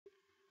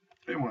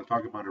Today I want to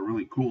talk about a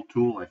really cool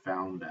tool I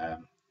found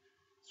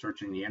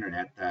searching the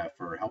internet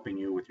for helping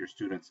you with your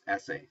students'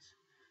 essays.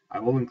 I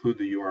will include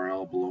the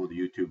URL below the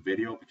YouTube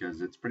video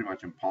because it's pretty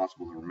much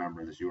impossible to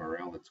remember this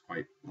URL. It's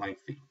quite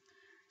lengthy.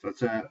 So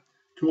it's a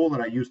tool that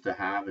I used to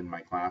have in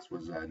my class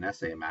was an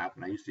essay map,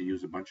 and I used to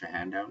use a bunch of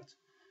handouts,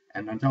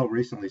 and until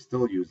recently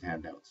still used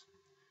handouts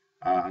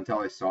until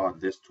I saw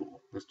this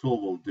tool. This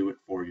tool will do it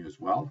for you as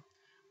well.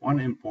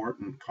 One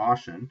important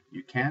caution,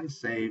 you can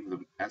save the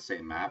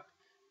essay map,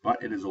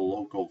 but it is a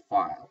local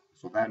file.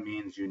 So that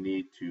means you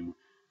need to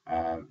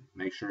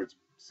make sure it's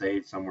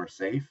saved somewhere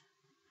safe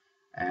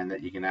and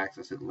that you can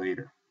access it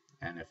later.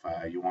 And if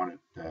you want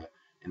it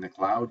in the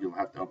cloud, you'll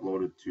have to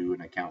upload it to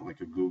an account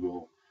like a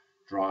Google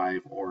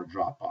Drive or a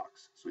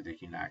Dropbox so that you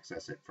can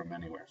access it from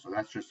anywhere. So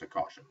that's just a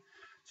caution.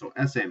 So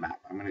essay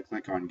map, I'm going to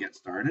click on get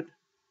started,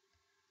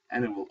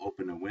 and it will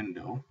open a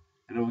window,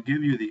 and it will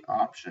give you the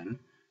option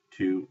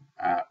to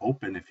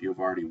open if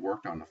you've already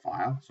worked on the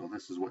file. So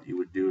this is what you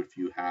would do if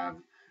you have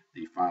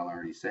the file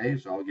already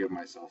saved. So I'll give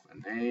myself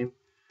a name,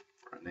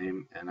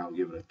 and I'll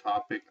give it a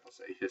topic. I'll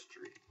say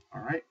history.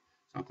 All right,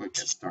 so I'll click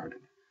get started.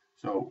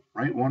 So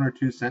write 1 or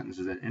 2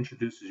 sentences that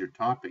introduces your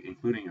topic,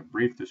 including a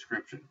brief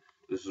description.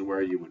 This is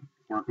where you would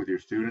work with your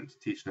students,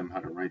 teach them how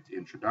to write the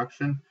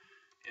introduction.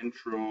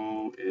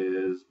 Intro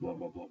is blah,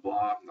 blah, blah,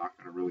 blah. I'm not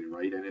going to really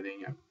write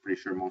anything. I'm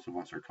pretty sure most of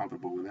us are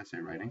comfortable with essay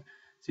writing.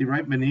 See,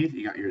 right beneath,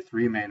 you got your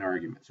 3 main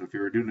arguments. So if you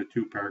were doing a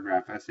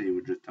 2-paragraph essay, you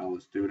would just tell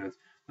the students,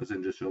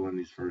 listen, just fill in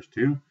these first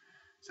 2.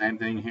 Same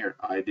thing here.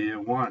 Idea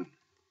 1.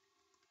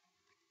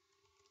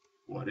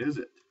 What is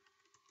it?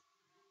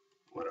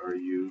 What are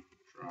you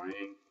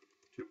trying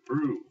to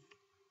prove?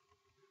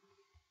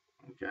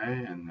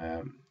 Okay,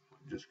 and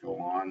just go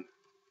on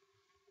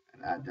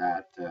and add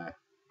that.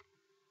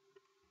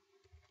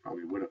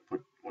 Probably would have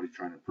put what are you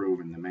trying to prove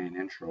in the main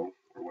intro,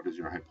 or what is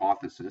your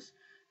hypothesis.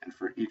 And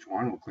for each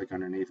one, we'll click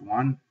underneath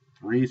 1,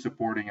 3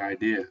 supporting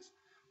ideas.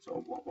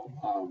 So blah, blah,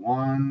 blah,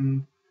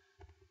 1.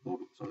 Blah,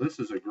 blah. So this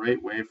is a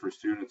great way for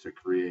students to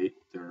create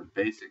their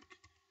basic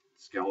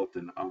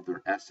skeleton of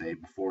their essay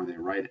before they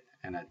write it.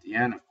 And at the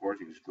end, of course,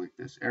 you just click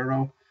this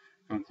arrow,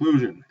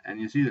 conclusion.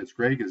 And you see that's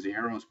great because the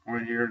arrows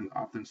point here, and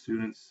often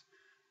students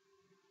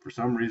for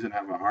some reason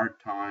have a hard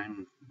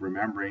time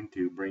remembering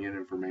to bring in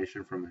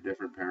information from the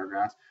different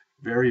paragraphs.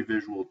 Very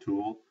visual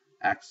tool,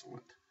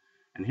 excellent.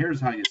 And here's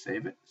how you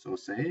save it. So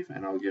save,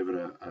 and I'll give it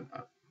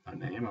a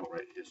name. I'll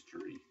write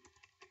history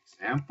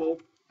example.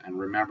 And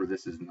remember,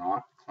 this is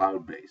not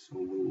cloud-based, so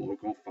a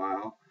local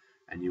file,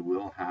 and you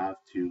will have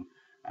to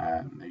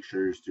make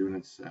sure your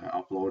students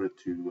upload it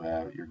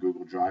to your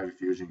Google Drive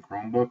if you're using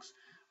Chromebooks,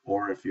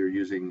 or if you're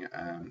using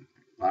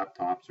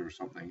laptops or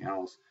something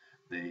else,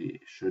 they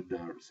should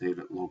save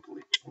it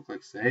locally. We'll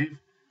click save,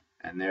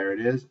 and there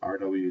it is,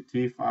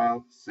 RWT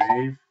file,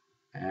 save,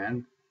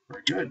 and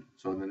we're good.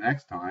 So the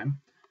next time,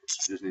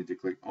 I just need to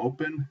click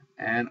open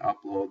and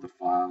upload the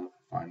file,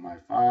 find my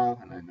file,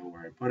 and I know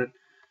where I put it,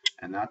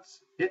 and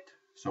that's it.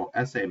 So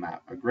essay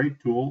map, a great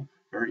tool,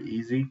 very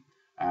easy.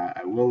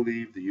 I will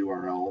leave the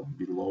URL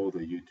below the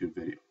YouTube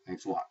video.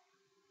 Thanks a lot.